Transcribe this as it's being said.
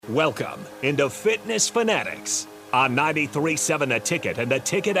Welcome into Fitness Fanatics on 93.7 The Ticket and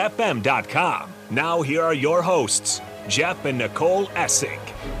theticketfm.com. Now here are your hosts, Jeff and Nicole Essig.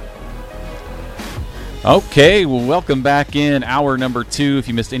 Okay, well, welcome back in hour number 2. If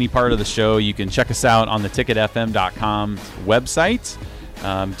you missed any part of the show, you can check us out on the ticketfm.com website.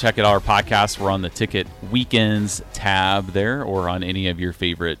 Check out our podcast. We're on the Ticket Weekends tab there, or on any of your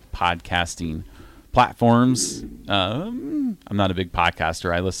favorite podcasting platforms. I'm not a big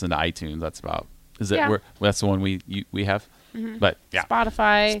podcaster. I listen to iTunes. That's the one we have. Mm-hmm. But yeah,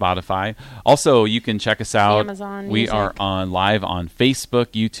 Spotify. Also, you can check us out. Amazon we Music. are live on Facebook,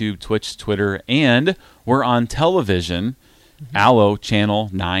 YouTube, Twitch, Twitter, and we're on television. Allo Channel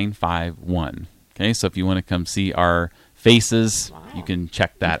 951. Okay, so if you want to come see our faces, you can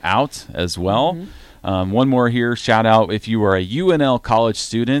check that out as well. One more here, shout out if you are a UNL college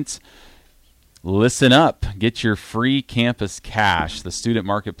student. Listen up. Get your free campus cash, the Student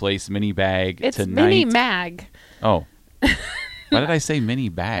Marketplace mini bag It's tonight. mini mag. Oh. Why did I say mini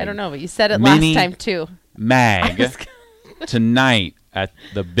bag? I don't know, but you said it Mini last time too. Mag tonight at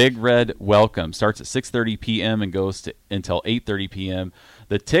the Big Red Welcome. Starts at 6:30 p.m. and goes until 8:30 p.m.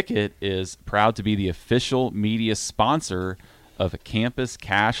 The Ticket is proud to be the official media sponsor of Campus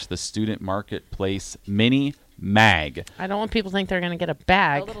Cash, the Student Marketplace mini mag. I don't want people to think they're going to get a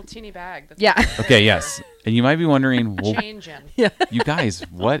bag. A little teeny bag. That's Yeah. Okay, yes. And you might be wondering, well, change in. you guys,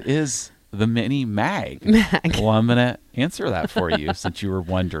 what is the mini mag? Well, I'm going to answer that for you since you were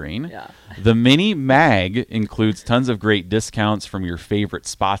wondering. Yeah. The mini mag includes tons of great discounts from your favorite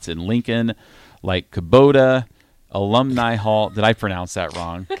spots in Lincoln, like Kubota, Alumni Hall. Did I pronounce that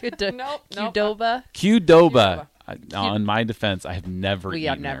wrong? Nope. Qdoba. Qdoba. On my defense, I have never We eaten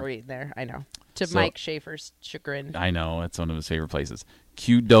have never there. eaten there. I know. To So- Mike Schaefer's chagrin. I know. It's one of his favorite places.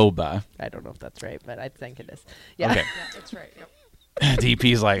 Qdoba. I don't know if that's right, but I think it is. Yeah. Okay. Yeah, that's right. Yep.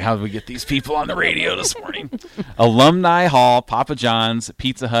 DP's like, how did we get these people on the radio this morning? Alumni Hall, Papa John's,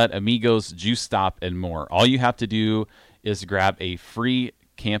 Pizza Hut, Amigos, Juice Stop, and more. All you have to do is grab a free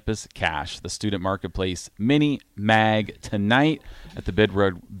Campus Cash, the Student Marketplace mini mag tonight at the Big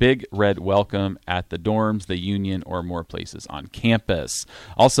Red Welcome at the dorms, the Union, or more places on campus.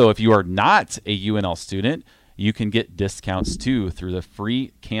 Also, if you are not a UNL student, you can get discounts too through the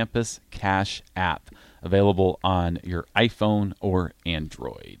free Campus Cash app available on your iPhone or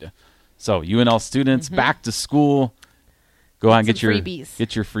Android. So UNL students, back to school. Go out and get your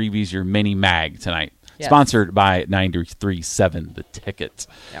freebies, your mini mag tonight. Yes. Sponsored by 93.7 The Ticket.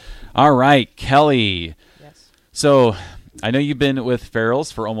 Yep. All right, Kelly. Yes. So I know you've been with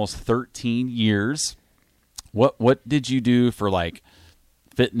Farrell's for almost 13 years. What did you do for like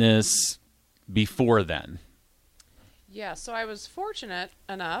fitness before then? Yeah, so I was fortunate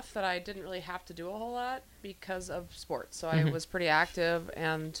enough that I didn't really have to do a whole lot because of sports. So I was pretty active,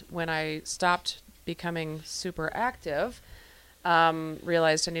 and when I stopped becoming super active,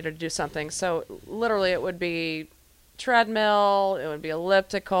 realized I needed to do something. So literally it would be treadmill, it would be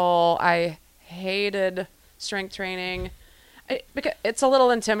elliptical. I hated strength training. Because it's a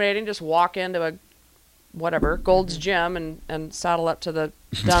little intimidating. Just walk into a Gold's Gym and saddle up to the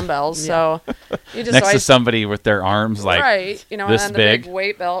dumbbells. So you just Next to somebody with their arms like right, this and then big. the big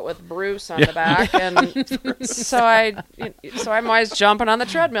weight belt with Bruce on the back, and so I'm always jumping on the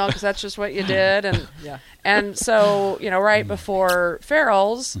treadmill because that's just what you did, and so right before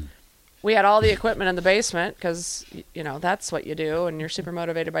Farrell's, we had all the equipment in the basement because that's what you do, and you're super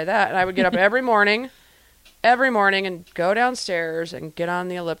motivated by that. And I would get up every morning and go downstairs and get on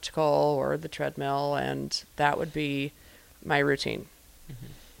the elliptical or the treadmill, and that would be my routine.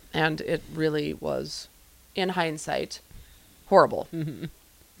 And it really was, in hindsight, horrible.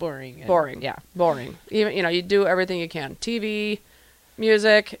 Boring. Boring. Yeah. Boring. Even, you do everything you can. TV,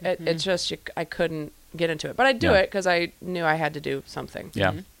 music, it's just, I couldn't get into it. But I'd do it because I knew I had to do something.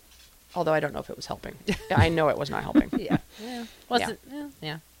 Yeah. Although I don't know if it was helping. I know it was not helping. Yeah.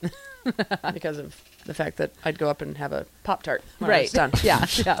 Yeah. Because of the fact that I'd go up and have a Pop-Tart when I Right. was done. Yeah.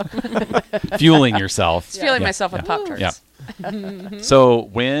 Fueling yourself. Just feeling Yeah. myself with Pop-Tarts. Yeah. So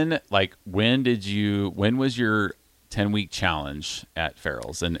when was your 10-week challenge at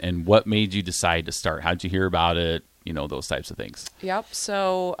Farrell's, and what made you decide to start? How'd you hear about it? Those types of things. Yep.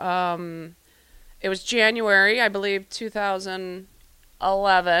 So it was January, I believe,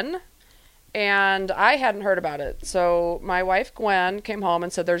 2011. And I hadn't heard about it. So my wife, Gwen, came home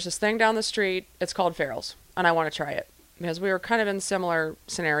and said, there's this thing down the street. It's called Farrell's, and I want to try it. Because we were kind of in similar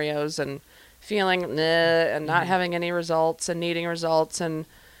scenarios and feeling and not having any results and needing results. And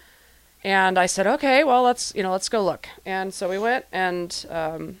I said, okay, well, let's go look. And so we went and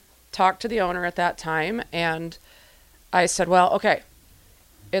talked to the owner at that time. And I said, well, okay,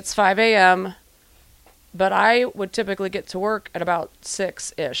 it's 5 a.m., but I would typically get to work at about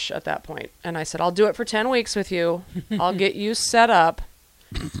 6-ish at that point. And I said, I'll do it for 10 weeks with you. I'll get you set up.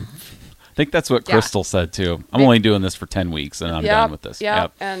 I think that's what Crystal said too. I'm only doing this for 10 weeks and I'm done with this.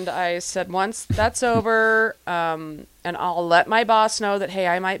 Yep. And I said, once that's over, and I'll let my boss know that, hey,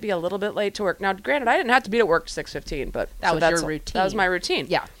 I might be a little bit late to work. Now, granted, I didn't have to be at work 6:15, but that was your routine. That was my routine.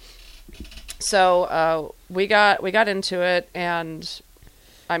 Yeah. So we got into it, and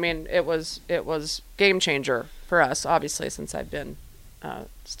I mean, it was game changer for us, obviously, since I've been,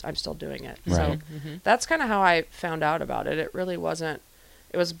 I'm still doing it. Right. So that's kind of how I found out about it. It really wasn't.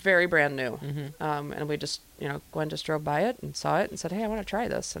 It was very brand new, and we just, Gwen just drove by it and saw it and said, "Hey, I want to try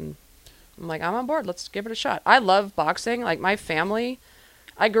this." And I'm like, "I'm on board. Let's give it a shot." I love boxing. Like my family,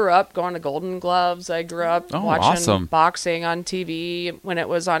 I grew up going to Golden Gloves. I grew up watching boxing on TV when it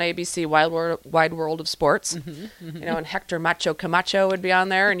was on ABC, Wide World of Sports. And Hector Macho Camacho would be on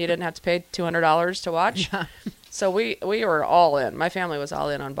there, and you didn't have to pay $200 to watch. Yeah. So we were all in. My family was all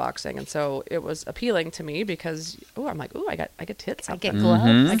in on boxing, and so it was appealing to me because I'm like, I get to hit something. I get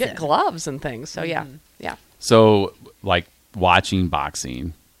gloves. I get gloves and things. So yeah. So like watching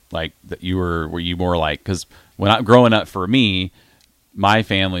boxing, like that were you more like, because when I growing up for me, my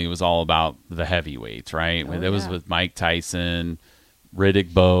family was all about the heavyweights, right? It was with Mike Tyson,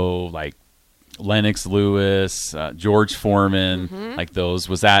 Riddick Bowe, like Lennox Lewis, George Foreman, like those.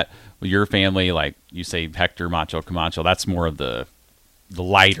 Was that your family, like you say Hector Macho Camacho, that's more of the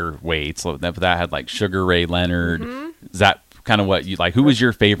lighter weights. So that had like Sugar Ray Leonard. Is that kind of what you like? Who was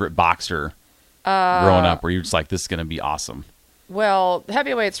your favorite boxer growing up where you were just like, this is going to be awesome? Well, the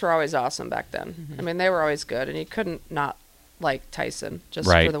heavyweights were always awesome back then. I mean, they were always good, and you couldn't not like Tyson just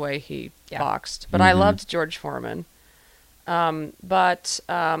for the way he boxed. But I loved George Foreman. But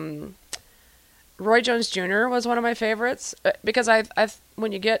Roy Jones Jr. was one of my favorites because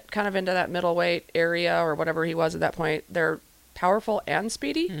when you get kind of into that middleweight area or whatever he was at that point, they're powerful and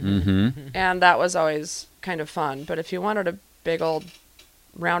speedy, and that was always kind of fun. But if you wanted a big old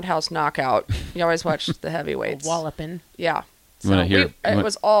roundhouse knockout, you always watched the heavyweights. Walloping. Yeah. So it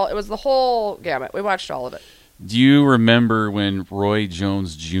was the whole gamut. We watched all of it. Do you remember when Roy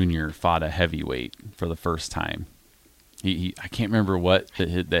Jones Jr. fought a heavyweight for the first time? I can't remember what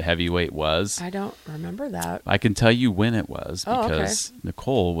the heavyweight was. I don't remember that. I can tell you when it was because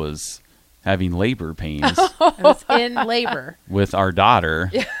Nicole was having labor pains. I was in labor with our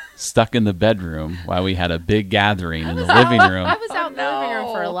daughter stuck in the bedroom while we had a big gathering in the living room. I was out in the living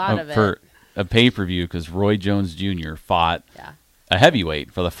room for a lot of it. For a pay-per-view because Roy Jones Jr. fought a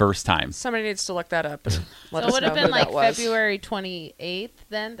heavyweight for the first time. Somebody needs to look that up and let us know. So it would have been like February 28th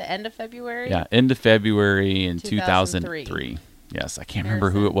then, the end of February? Yeah, end of February in 2003. Yes, I can't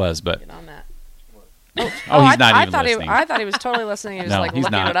remember who it was, but... Get on that. He's not even listening. I thought he was totally listening. He was looking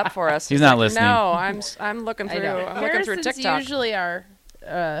it up for us. He's not listening. No, I'm looking through. I'm looking through TikTok. Usually our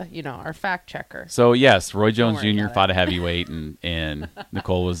fact checker. So yes, Roy Jones Jr. fought a heavyweight, and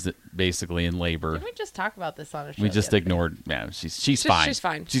Nicole was basically in labor. Didn't we just talk about this on a show? We just ignored. Yeah, she's fine. She's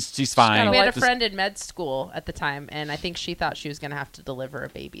fine. She's fine. We had a friend in med school at the time, and I think she thought she was going to have to deliver a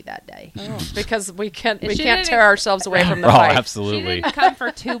baby that day. Because we can't tear ourselves away from the fight. Absolutely. She didn't come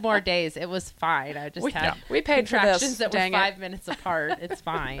for 2 more days. It was fine. I just had we paid for this. That were 5 minutes apart. It's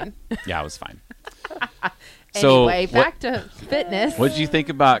fine. Yeah, it was fine. Anyway, back to fitness. What did you think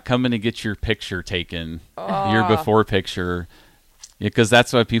about coming to get your picture taken, your before picture? Because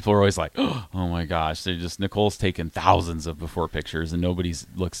that's why people are always like, oh my gosh, Nicole's taken thousands of before pictures and nobody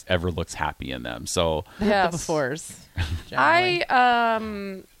ever looks happy in them. So the befores.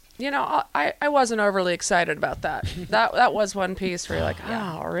 I wasn't overly excited about that. That was one piece where you're like,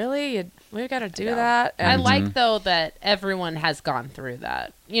 oh, really? We got to do that? And I like, though, that everyone has gone through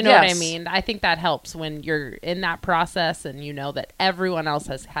that. You know what I mean? I think that helps when you're in that process and you know that everyone else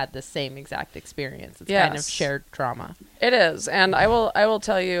has had the same exact experience. It's kind of shared trauma. It is. And I will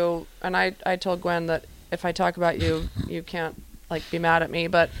tell you, and I told Gwen that if I talk about you, you can't be mad at me,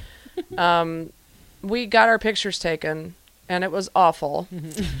 but we got our pictures taken. And it was awful.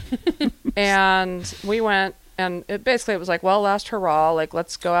 And we went, and it was like, well, last hurrah,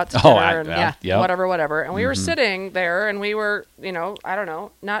 let's go out to dinner whatever. And we were sitting there, and we were, I don't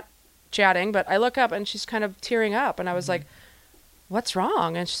know, not chatting, but I look up, and she's kind of tearing up. And I was like, what's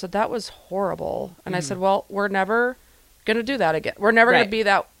wrong? And she said, that was horrible. And I said, well, we're never going to do that again. We're never going to be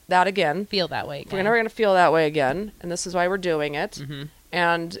that again. Feel that way again. We're never going to feel that way again. And this is why we're doing it.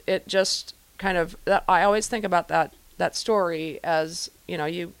 And it just kind of, I always think about that story as,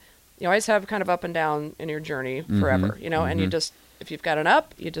 you always have kind of up and down in your journey forever, and you just, if you've got an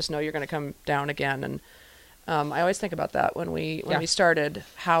up, you just know you're going to come down again. I always think about that when we started,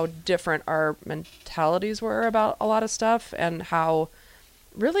 how different our mentalities were about a lot of stuff, and how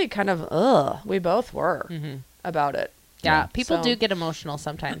really kind of we both were about it. Yeah, people do get emotional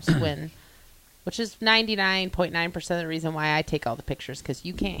sometimes which is 99.9% of the reason why I take all the pictures, because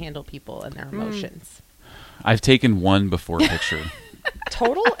you can't handle people and their emotions. I've taken one before picture.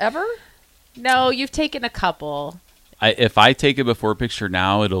 Total ever? No, you've taken a couple. If I take a before picture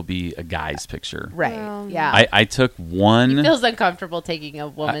now, it'll be a guy's picture. Right. Yeah. I took one. He feels uncomfortable taking a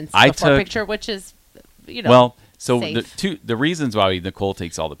woman's before picture, which is, well, so safe. the reasons why Nicole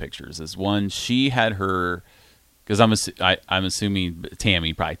takes all the pictures is, one, she had her, because I'm assuming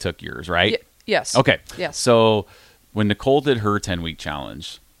Tammy probably took yours, right? Yes. Okay. Yes. So when Nicole did her 10-week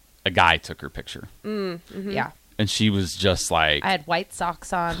challenge, a guy took her picture. Yeah. And she was just like, I had white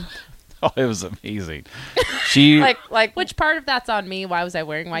socks on. oh, it was amazing. She like which part of that's on me? Why was I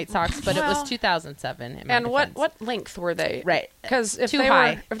wearing white socks? But it was 2007. And what length were they? Right. Because if Too they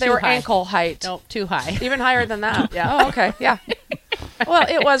high. were ankle height, nope, too high. even higher than that. Yeah. Oh, okay. Yeah. Well,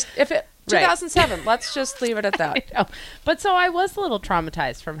 it was 2007. Let's just leave it at that. I know. But so I was a little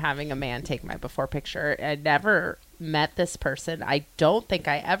traumatized from having a man take my before picture. I never met this person. I don't think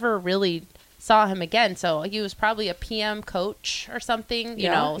I ever really saw him again. So he was probably a PM coach or something, you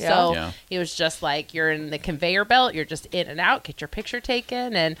know. Yeah. So he was just like, you're in the conveyor belt, you're just in and out, get your picture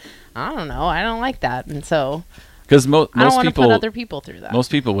taken, and I don't know, I don't like that. And so because most I don't want people to put other people through that. Most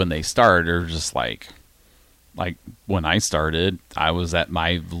people when they start are just like when I started, I was at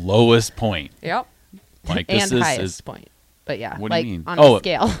my lowest point. Yep. Like and this highest point. But yeah, what like do you mean? on a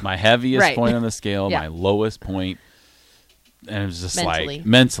scale. My heaviest Right. point on the scale, Yeah. my lowest point, and it was just Mentally. like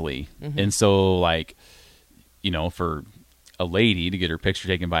mentally. And so like, for a lady to get her picture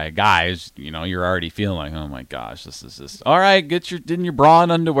taken by a guy, is, you're already feeling like, oh my gosh, this is just all right. Get in your bra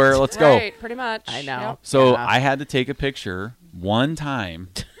and underwear. Let's go. Right, pretty much. I know. Yep. So Yeah. I had to take a picture one time,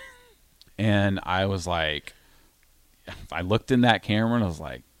 and I was like, I looked in that camera and I was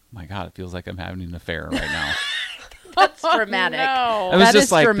like, my God, it feels like I'm having an affair right now. That's dramatic. I was That just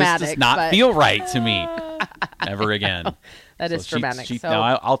is like, dramatic, this does not but- feel right to me. Never again. That So is dramatic.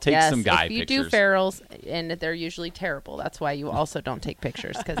 now I'll take yes, some guy if you pictures. do ferals, and they're usually terrible. That's why you also don't take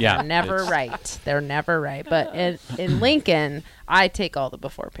pictures, because Yeah, they're never it's- right. They're never right. But in Lincoln, I take all the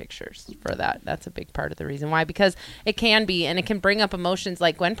before pictures for that. That's a big part of the reason why, because it can be, and it can bring up emotions.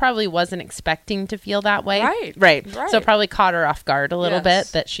 Like Gwen probably wasn't expecting to feel that way. Right. So it probably caught her off guard a little bit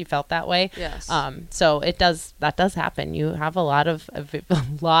that she felt that way. Yes. So that does happen. You have a lot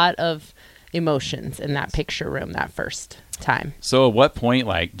of emotions in that picture room that first time. So at what point,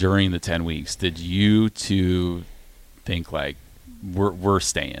 like during the 10 weeks, did you two think like we're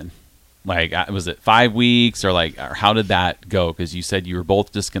staying? Like, was it 5 weeks or how did that go? Because you said you were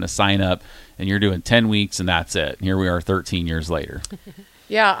both just going to sign up and you're doing 10 weeks and that's it. And here we are 13 years later.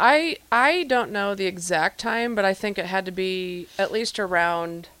 Yeah, I don't know the exact time, but I think it had to be at least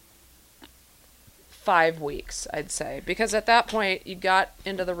around 5 weeks, I'd say. Because at that point, you got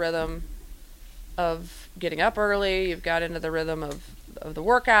into the rhythm of getting up early, you've got into the rhythm of the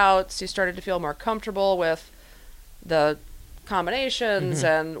workouts, you started to feel more comfortable with the combinations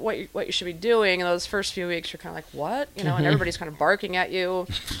and what you should be doing. And those first few weeks, you're kind of like, what? And everybody's kind of barking at you.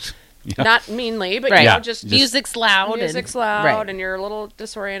 Yeah. Not meanly, but Right. just Music's loud. and you're a little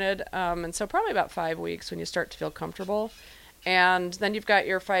disoriented. And so probably about 5 weeks when you start to feel comfortable. And then you've got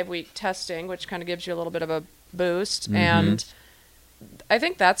your 5-week testing, which kind of gives you a little bit of a boost. And I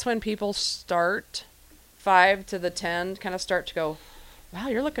think that's when people start 5 to the 10 kind of start to go, wow,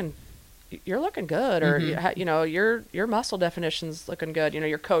 you're looking good, or your muscle definition's looking good.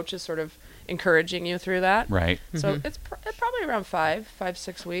 Your coach is sort of encouraging you through that. Right. So it's probably around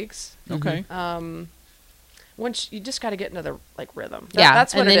 5-6 weeks. Okay. Once you just got to get into the rhythm.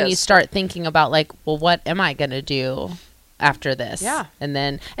 That's what and it then is. you start thinking about well, what am I going to do after this? Yeah.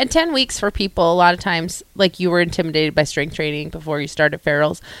 And 10 weeks for people, a lot of times, like you were intimidated by strength training before you started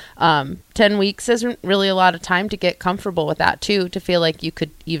ferals. 10 weeks isn't really a lot of time to get comfortable with that too, to feel like you could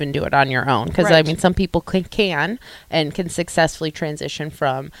even do it on your own. Because Right. some people can successfully transition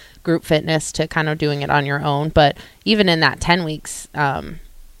from group fitness to kind of doing it on your own. But even in that 10 weeks,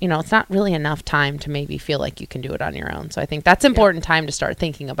 it's not really enough time to maybe feel like you can do it on your own. So I think that's important time to start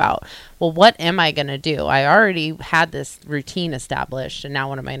thinking about, well, what am I going to do? I already had this routine established, and now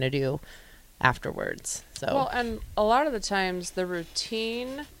what am I going to do afterwards? So Well, and a lot of the times the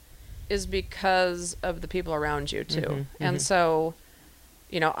routine is because of the people around you too. And so,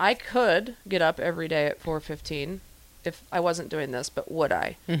 I could get up every day at 4:15 if I wasn't doing this, but would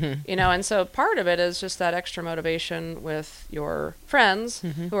I? And so part of it is just that extra motivation with your friends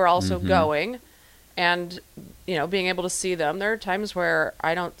who are also going, and, being able to see them. There are times where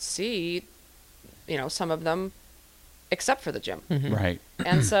I don't see, some of them except for the gym. Mm-hmm. Right.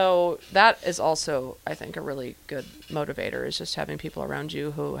 And so that is also, I think, a really good motivator, is just having people around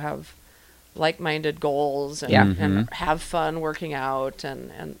you who have like-minded goals and, and have fun working out,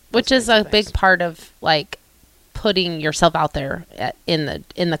 and which is a big part of like putting yourself out there in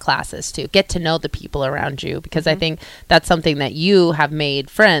the classes too. Get to know the people around you, because I think that's something that you have made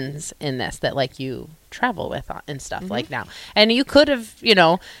friends in this, that like you travel with and stuff like now. And you could have,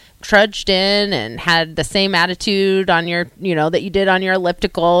 trudged in and had the same attitude on your, that you did on your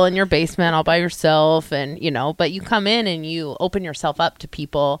elliptical in your basement all by yourself. And, but you come in and you open yourself up to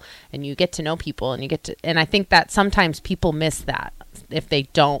people, and you get to know people, and and I think that sometimes people miss that if they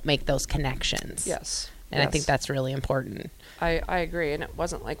don't make those connections. Yes. And I think that's really important. I agree. And it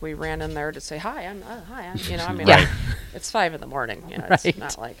wasn't like we ran in there to say, hi, I'm it's 5 a.m. It's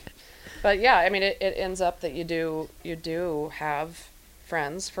not like, but yeah, I mean, it ends up that you do have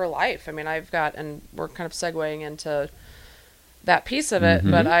friends for life. I mean, I've got, and we're kind of segueing into that piece of it,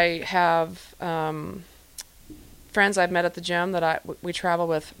 but I have friends I've met at the gym that we travel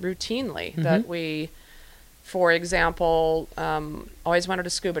with routinely, that we, for example, always wanted to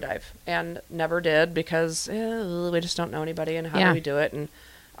scuba dive and never did because we just don't know anybody, and how do we do it? And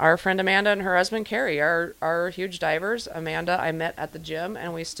our friend Amanda and her husband Carrie are huge divers. Amanda I met at the gym,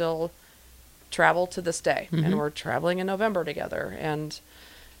 and we still travel to this day, and we're traveling in November together. And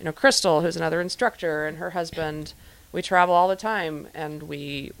Crystal, who's another instructor, and her husband, we travel all the time, and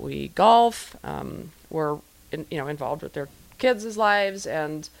we golf. We're involved with their kids' lives,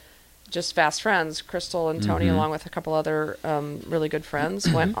 and just fast friends. Crystal and Tony, along with a couple other really good friends,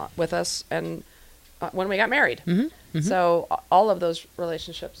 went with us, and when we got married. So all of those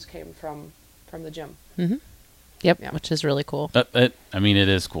relationships came from the gym. Yep, which is really cool. I mean, it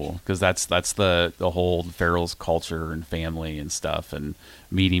is cool, because that's the whole Farrell's culture and family and stuff, and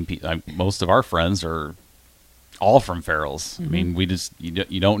meeting people. Most of our friends are all from Farrell's. I mean, we just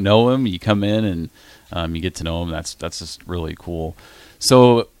you don't know them, you come in and you get to know them. That's just really cool.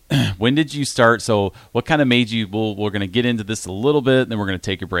 So, when did you start? So, what kind of made you? We're going to get into this a little bit, and then we're going to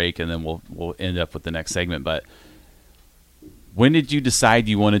take a break, and then we'll end up with the next segment. But when did you decide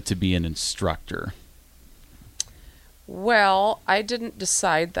you wanted to be an instructor? Well, I didn't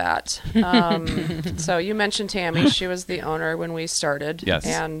decide that. So you mentioned Tammy. She was the owner when we started. Yes.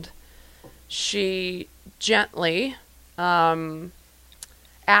 And she gently asked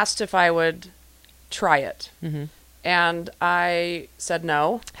if I would try it. And I said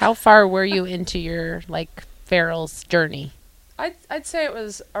no. How far were you into your, Farrell's journey? I'd say it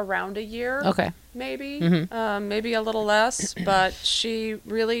was around a year. Okay. Maybe. Maybe a little less. But she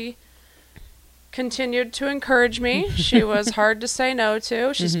really continued to encourage me. She was hard to say no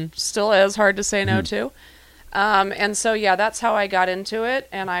to. She still is hard to say no to. And so, that's how I got into it.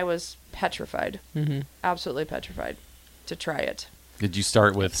 And I was petrified, absolutely petrified to try it. Did you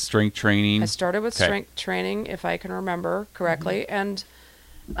start with strength training? I started with strength training, if I can remember correctly. And,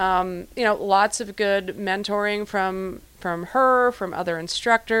 lots of good mentoring from her, from other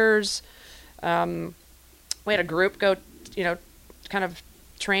instructors. We had a group go, kind of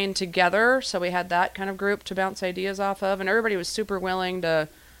train together, so we had that kind of group to bounce ideas off of, and everybody was super willing to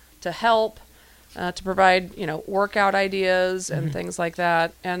help, to provide workout ideas and things like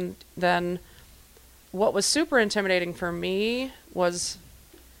that. And then what was super intimidating for me was,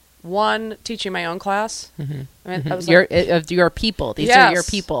 one, teaching my own class. I mean, I was your people. These are your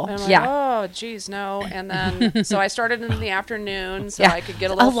people. And I'm like, oh, geez, no. And then, so I started in the afternoon, so I could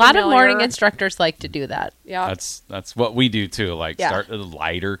get a little lot of morning instructors like to do that. Yeah. That's what we do too. Start a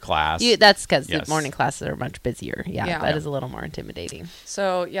lighter class. That's because the morning classes are much busier. That is a little more intimidating.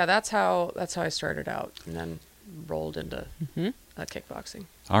 So that's how I started out, and then rolled into kickboxing.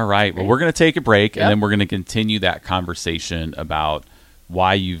 All right. Well, we're going to take a break, and then we're going to continue that conversation about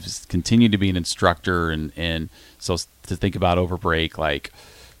why you've continued to be an instructor, and so to think about over break, why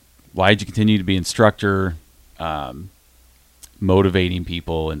did you continue to be instructor, motivating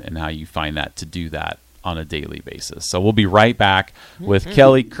people, and how you find that to do that on a daily basis. So we'll be right back with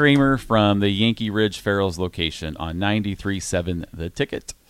Kelli Kramer from the Yankee Ridge Farrell's location on 93.7 The Ticket.